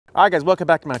All right guys, welcome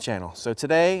back to my channel. So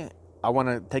today I want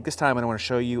to take this time and I want to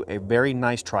show you a very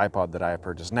nice tripod that I have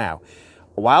purchased. Now,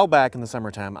 a while back in the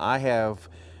summertime, I have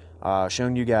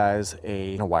shown you guys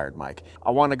a wired mic.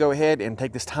 I want to go ahead and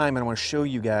take this time and I want to show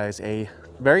you guys a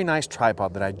very nice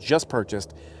tripod that I just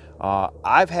purchased.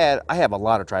 I have a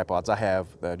lot of tripods. I have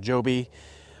the Joby,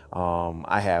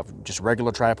 I have just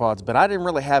regular tripods, but I didn't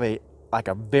really have a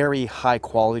very high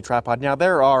quality tripod. Now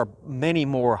there are many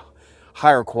more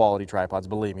higher quality tripods,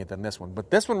 believe me, than this one, but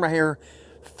this one right here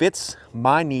fits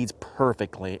my needs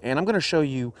perfectly, and I'm going to show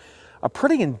you a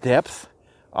pretty in-depth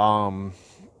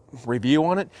review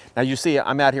on it. Now you see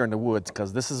I'm out here in the woods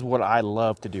because this is what I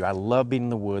love to do. I love being in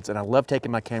the woods, and I love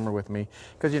taking my camera with me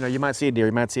because you might see a deer,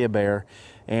 you might see a bear,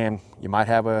 and you might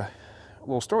have a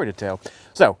little story to tell.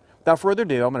 So without further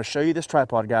ado, I'm going to show you this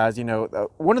tripod, guys.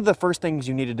 One of the first things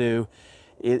you need to do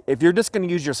is, if you're just going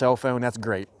to use your cell phone, that's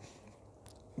great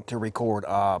to record.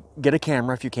 Get a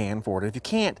camera if you can for it. If you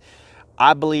can't,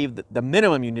 I believe that the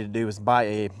minimum you need to do is buy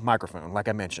a microphone, like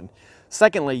I mentioned.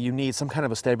 Secondly, you need some kind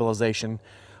of a stabilization.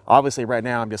 Obviously right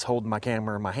now I'm just holding my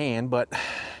camera in my hand, but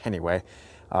anyway,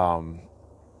 you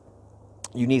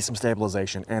need some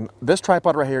stabilization. And this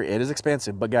tripod right here, it is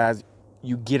expensive, but guys,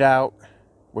 you get out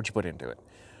what you put into it.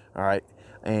 All right,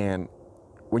 and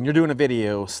when you're doing a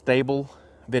video, stable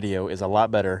video is a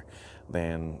lot better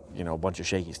than a bunch of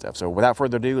shaky stuff. So without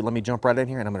further ado, let me jump right in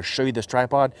here and I'm going to show you this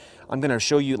tripod. I'm going to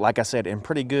show you, like I said, in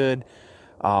pretty good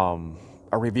a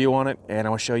review on it, and I'm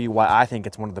going to show you why I think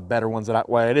it's one of the better ones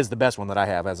well, it is the best one that I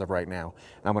have as of right now,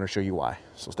 and I'm going to show you why.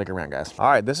 So stick around, guys. All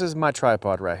right, this is my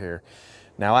tripod right here.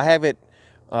 Now I have it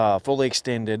fully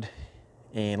extended,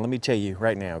 and let me tell you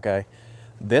right now, okay,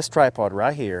 this tripod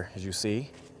right here, as you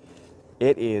see,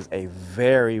 it is a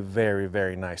very, very,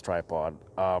 very nice tripod.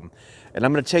 And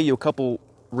I'm going to tell you a couple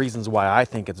reasons why I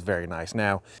think it's very nice.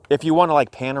 Now, if you want to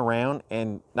pan around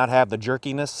and not have the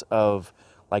jerkiness of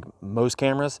most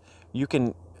cameras, you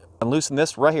can loosen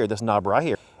this right here, this knob right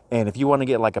here. And if you want to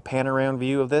get a pan around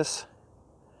view of this,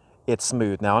 it's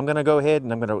smooth. Now I'm going to go ahead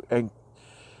and I'm going to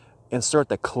insert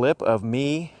the clip of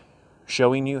me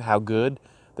showing you how good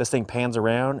this thing pans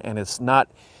around, and it's not,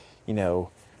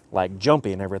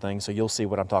 jumpy and everything, so you'll see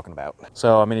what I'm talking about.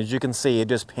 So, as you can see, it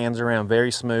just pans around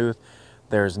very smooth.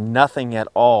 There's nothing at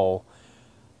all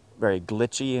very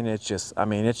glitchy, and it's just,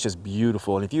 it's just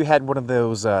beautiful. And if you had one of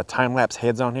those time-lapse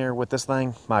heads on here with this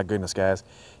thing, my goodness, guys,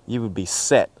 you would be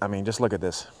set. Just look at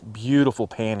this beautiful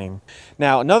panning.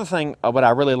 Now, another thing, what I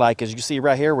really like is you see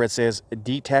right here where it says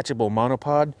detachable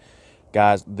monopod.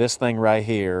 Guys, this thing right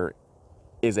here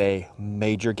is a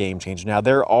major game changer. Now,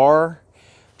 there are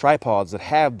tripods that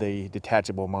have the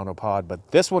detachable monopod,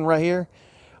 but this one right here,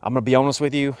 I'm gonna be honest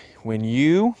with you, when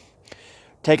you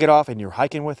take it off and you're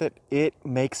hiking with it, it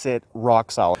makes it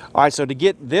rock solid. All right, so to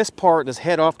get this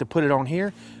head off to put it on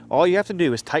here, all you have to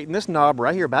do is tighten this knob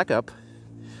right here back up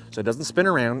so it doesn't spin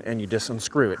around, and you just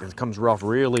unscrew it. It comes off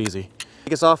real easy. Take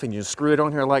this off and you screw it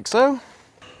on here like so.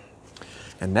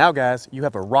 And now, guys, you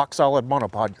have a rock solid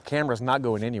monopod. Your camera's not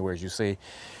going anywhere, as you see.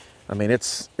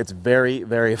 It's very,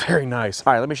 very, very nice.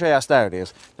 All right, let me show you how stout it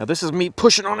is. Now, this is me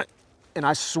pushing on it, and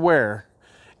I swear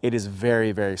it is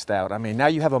very, very stout. Now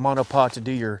you have a monopod to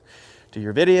do your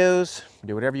videos,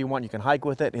 do whatever you want. You can hike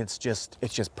with it. It's just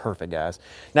perfect, guys.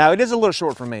 Now, it is a little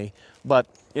short for me, but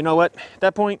you know what? At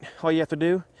that point, all you have to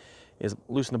do is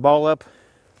loosen the ball up,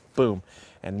 boom.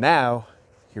 And now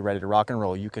you're ready to rock and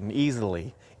roll. You can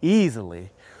easily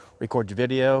record your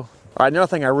video. All right, another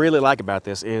thing I really like about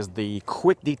this is the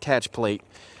quick detach plate.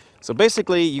 So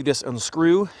basically, you just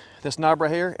unscrew this knob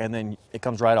right here, and then it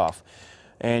comes right off.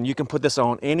 And you can put this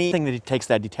on anything that takes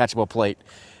that detachable plate.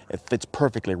 It fits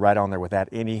perfectly right on there without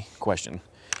any question.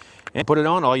 And put it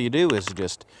on, all you do is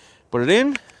just put it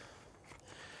in,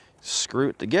 screw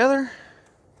it together,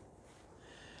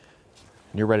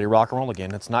 and you're ready to rock and roll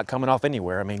again. It's not coming off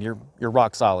anywhere. You're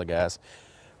rock solid, guys.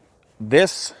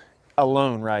 This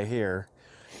alone right here,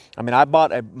 I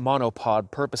bought a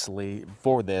monopod purposely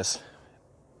for this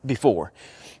before.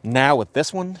 Now with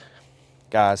this one,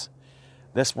 guys,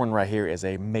 this one right here is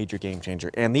a major game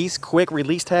changer. And these quick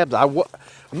release tabs, I'm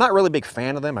not really a big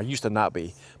fan of them. I used to not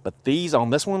be. But these on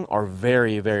this one are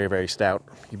very, very, very stout.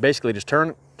 You basically just turn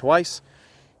it twice,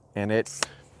 and it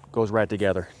goes right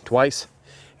together. Twice,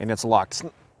 and it's locked.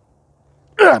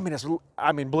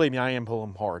 Believe me, I am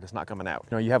pulling hard. It's not coming out.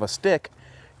 You have a stick.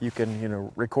 You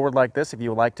can, record like this if you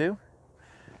would like to.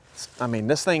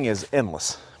 This thing is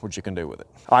endless what you can do with it.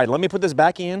 All right, let me put this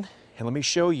back in. And let me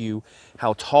show you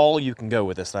how tall you can go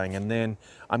with this thing, and then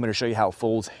I'm going to show you how it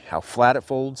folds, how flat it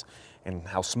folds, and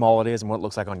how small it is, and what it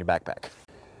looks like on your backpack.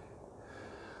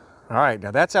 All right,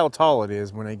 now that's how tall it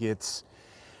is when it gets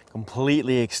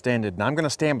completely extended. And I'm gonna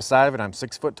stand beside of it. I'm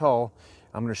 6 foot tall.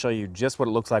 I'm gonna show you just what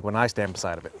it looks like when I stand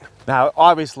beside of it. Now,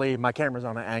 obviously my camera's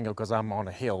on an angle because I'm on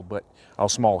a hill, but a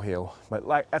small hill. But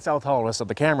like, that's how tall it is. So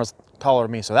the camera's taller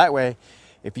than me. So that way,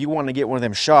 if you want to get one of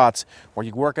them shots where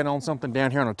you're working on something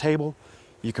down here on a table,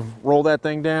 you can roll that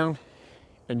thing down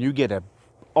and you get an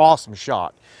awesome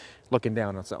shot looking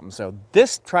down on something. So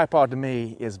this tripod to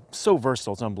me is so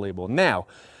versatile, it's unbelievable. Now,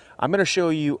 I'm gonna show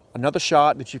you another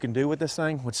shot that you can do with this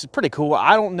thing, which is pretty cool.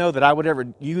 I don't know that I would ever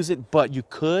use it, but you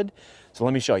could. So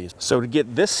let me show you. So to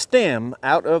get this stem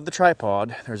out of the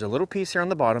tripod, there's a little piece here on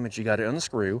the bottom that you gotta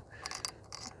unscrew.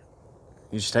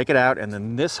 You just take it out, and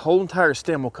then this whole entire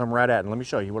stem will come right out, and let me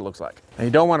show you what it looks like. And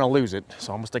you don't wanna lose it,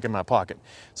 so I'm gonna stick it in my pocket.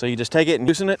 So you just take it and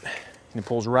loosen it, and it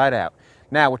pulls right out.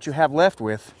 Now, what you have left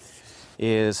with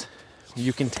is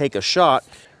you can take a shot,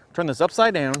 turn this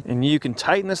upside down, and you can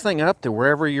tighten this thing up to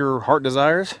wherever your heart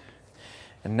desires.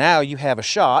 And now you have a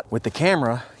shot with the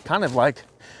camera kind of like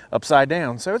upside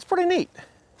down. So it's pretty neat.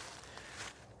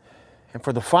 And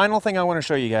for the final thing I want to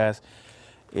show you guys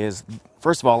is,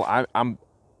 first of all,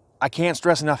 I can't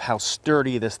stress enough how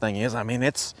sturdy this thing is. I mean,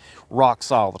 it's rock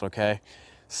solid, okay?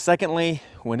 Secondly,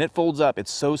 when it folds up,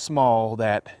 it's so small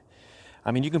that,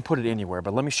 I mean, you can put it anywhere,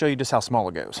 but let me show you just how small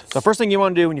it goes. So first thing you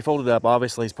want to do when you fold it up,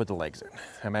 obviously, is put the legs in.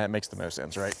 I mean, that makes the most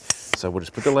sense, right? So we'll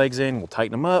just put the legs in, we'll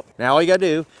tighten them up. Now all you gotta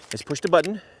do is push the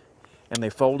button and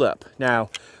they fold up. Now,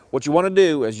 what you want to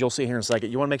do, as you'll see here in a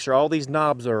second, you want to make sure all these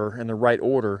knobs are in the right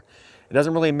order. It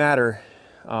doesn't really matter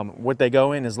what they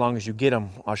go in as long as you get them.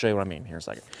 I'll show you what I mean here in a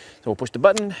second. So we'll push the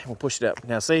button, we'll push it up.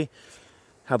 Now see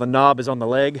how the knob is on the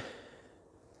leg?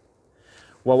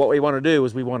 Well, what we want to do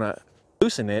is we want to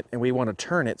loosen it and we want to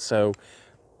turn it so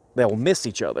they will miss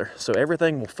each other. So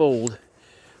everything will fold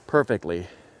perfectly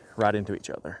right into each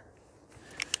other.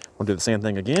 We'll do the same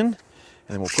thing again, and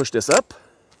then we'll push this up.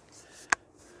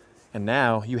 And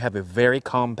now you have a very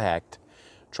compact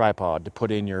tripod to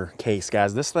put in your case.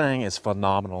 Guys, this thing is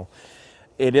phenomenal.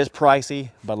 It is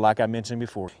pricey, but like I mentioned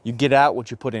before, you get out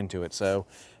what you put into it. So,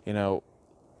 you know,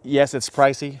 yes, it's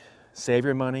pricey. Save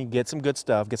your money, get some good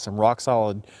stuff, get some rock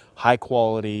solid, high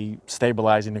quality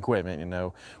stabilizing equipment, you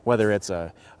know, whether it's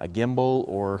a gimbal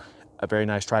or a very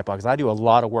nice tripod. Because I do a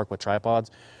lot of work with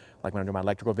tripods, like when I do my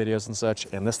electrical videos and such,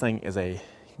 and this thing is a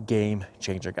game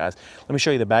changer, guys. Let me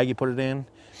show you the bag you put it in,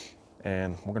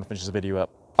 and we're gonna finish this video up.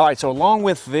 All right, so along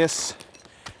with this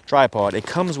tripod, it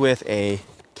comes with a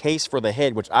case for the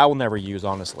head, which I will never use,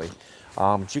 honestly.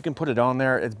 But you can put it on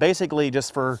there. It's basically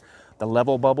just for the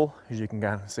level bubble, as you can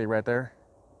kind of see right there.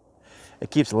 It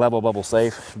keeps the level bubble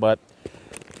safe, but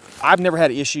I've never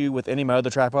had an issue with any of my other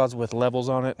tripods with levels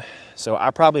on it, so I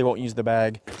probably won't use the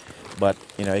bag. But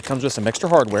you know, it comes with some extra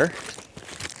hardware,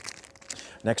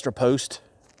 an extra post,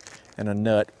 and a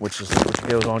nut, which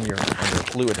goes on your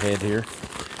fluid head here.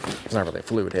 It's not really a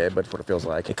fluid head, but it's what it feels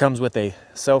like. It comes with a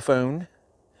cell phone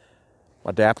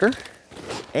adapter,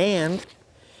 and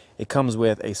it comes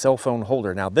with a cell phone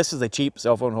holder. Now, this is a cheap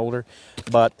cell phone holder,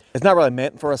 but it's not really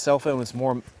meant for a cell phone. It's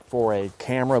more for a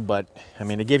camera, but I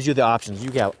mean, it gives you the options. You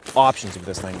got options with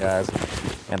this thing, guys.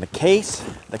 And the case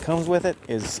that comes with it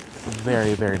is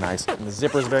very, very nice. And the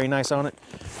zipper is very nice on it.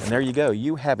 And there you go.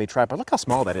 You have a tripod. Look how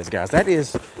small that is, guys. That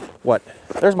is what?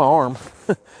 There's my arm.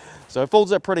 So it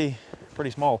folds up pretty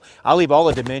small. I'll leave all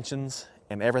the dimensions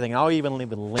and everything. I'll even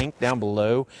leave a link down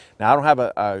below. Now, I don't have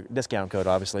a discount code,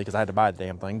 obviously, because I had to buy the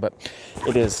damn thing, but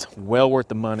it is well worth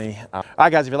the money. All right,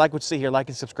 guys, if you like what you see here, like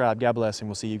and subscribe. God bless, and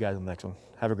we'll see you guys in the next one.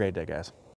 Have a great day, guys.